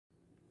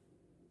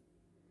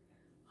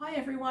Hi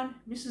everyone,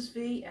 Mrs.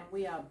 V, and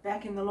we are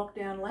back in the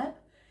lockdown lab,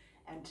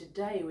 and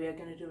today we are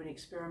going to do an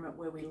experiment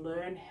where we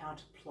learn how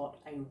to plot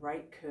a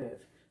rate curve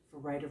for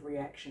rate of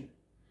reaction.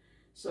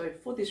 So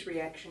for this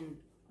reaction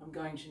I'm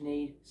going to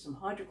need some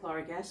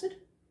hydrochloric acid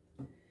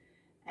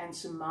and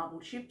some marble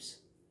chips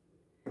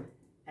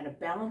and a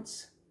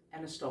balance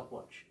and a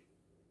stopwatch.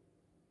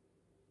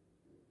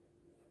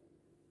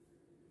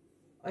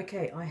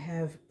 Okay, I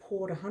have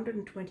poured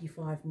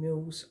 125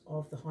 mils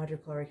of the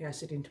hydrochloric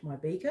acid into my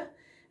beaker,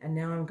 and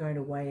now I'm going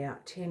to weigh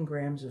out 10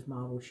 grams of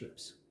marble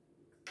chips.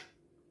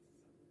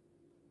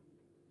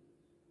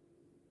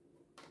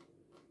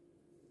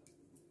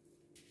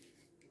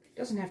 It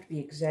doesn't have to be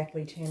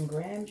exactly 10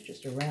 grams,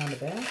 just around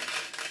about.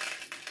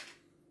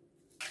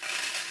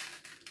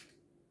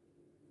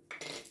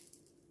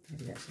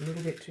 Maybe that's a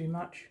little bit too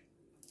much.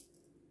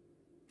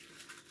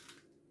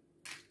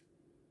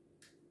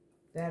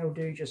 That'll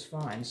do just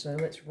fine. So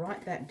let's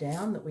write that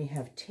down, that we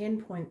have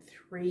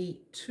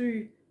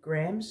 10.32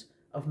 grams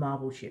of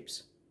marble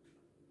chips.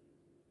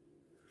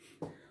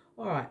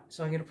 Alright,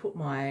 so I'm going to put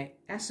my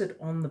acid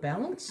on the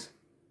balance.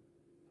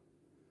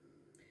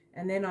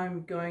 And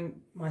then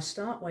my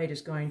start weight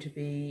is going to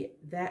be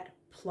that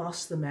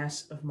plus the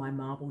mass of my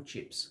marble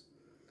chips.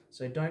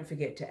 So don't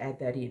forget to add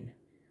that in.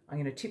 I'm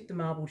going to tip the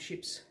marble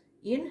chips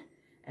in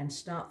and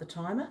start the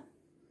timer.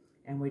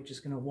 And we're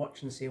just going to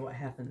watch and see what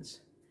happens.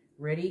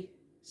 Ready,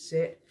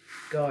 set,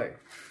 go.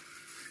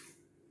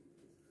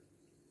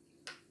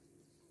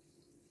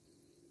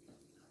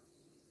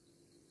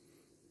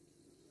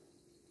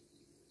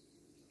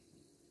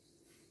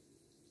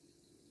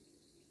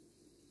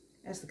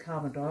 As the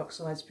carbon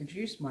dioxide is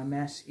produced, my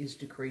mass is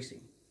decreasing.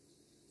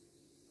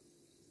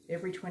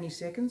 Every 20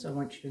 seconds, I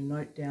want you to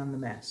note down the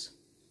mass.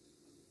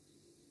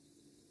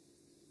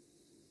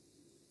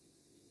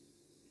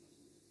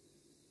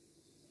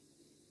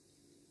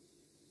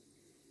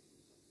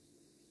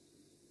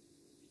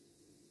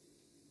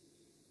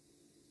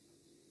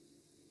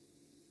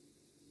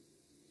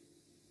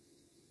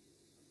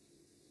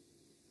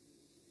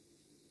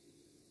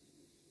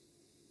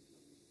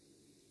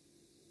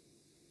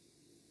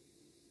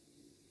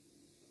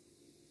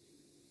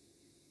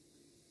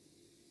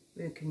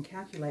 We can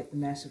calculate the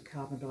mass of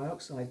carbon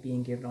dioxide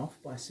being given off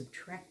by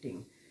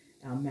subtracting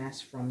our mass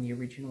from the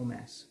original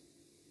mass.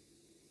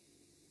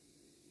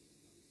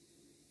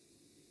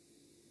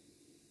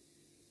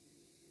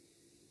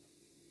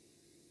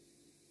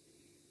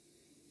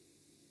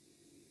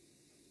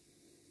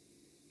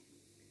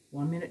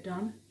 One minute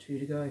done, 2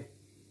 to go.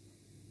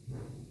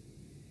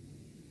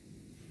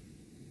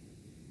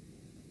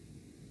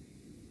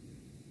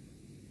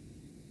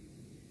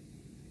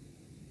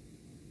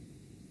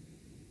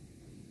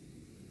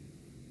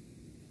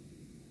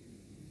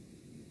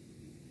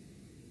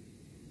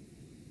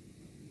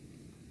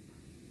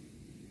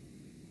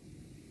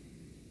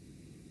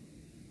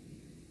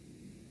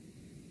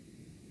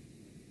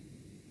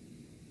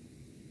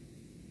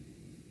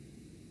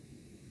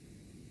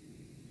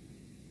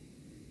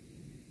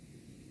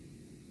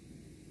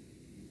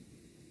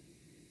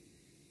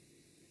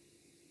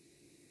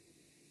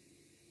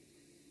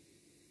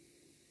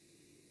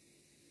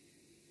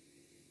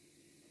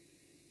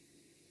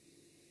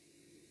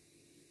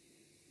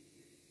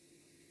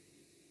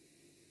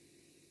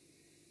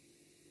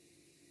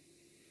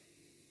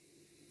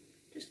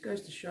 Just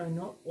goes to show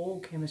not all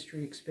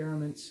chemistry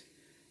experiments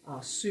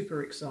are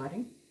super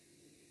exciting.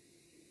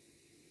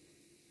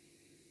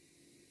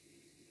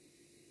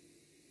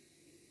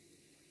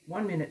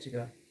 One minute to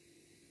go.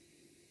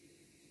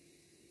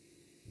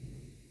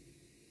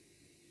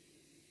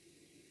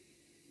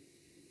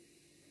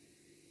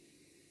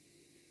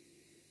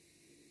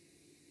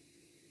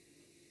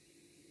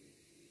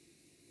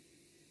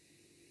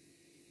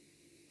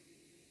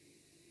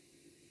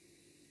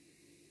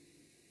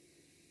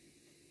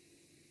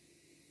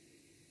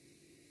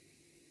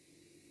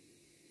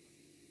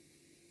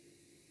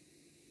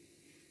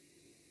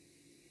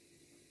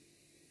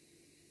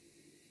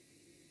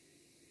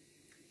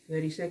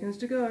 Thirty seconds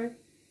to go.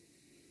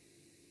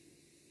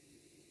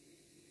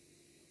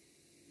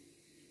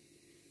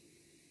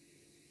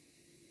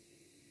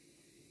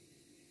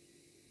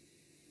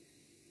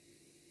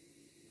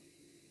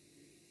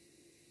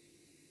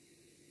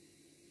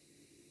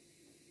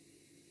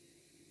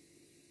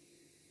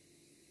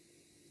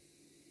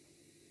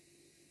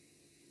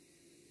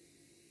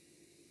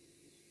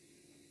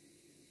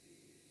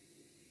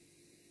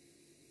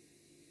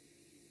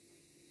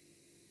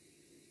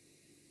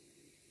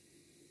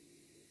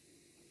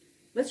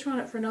 Let's run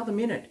it for another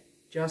minute.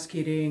 Just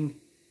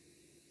kidding.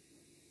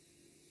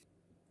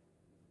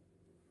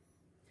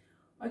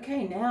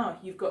 Okay, now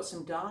you've got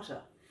some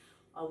data.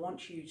 I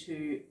want you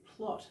to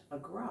plot a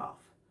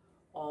graph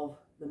of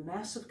the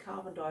mass of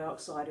carbon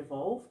dioxide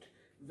evolved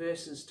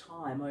versus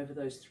time over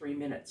those 3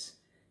 minutes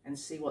and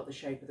see what the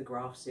shape of the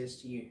graph says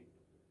to you.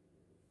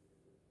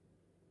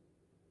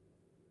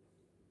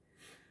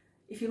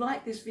 If you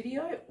like this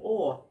video,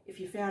 or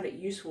if you found it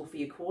useful for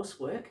your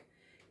coursework,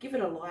 give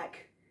it a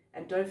like.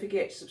 And don't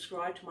forget to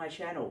subscribe to my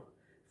channel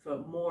for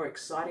more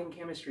exciting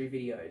chemistry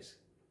videos.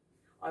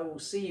 I will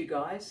see you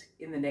guys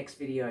in the next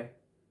video.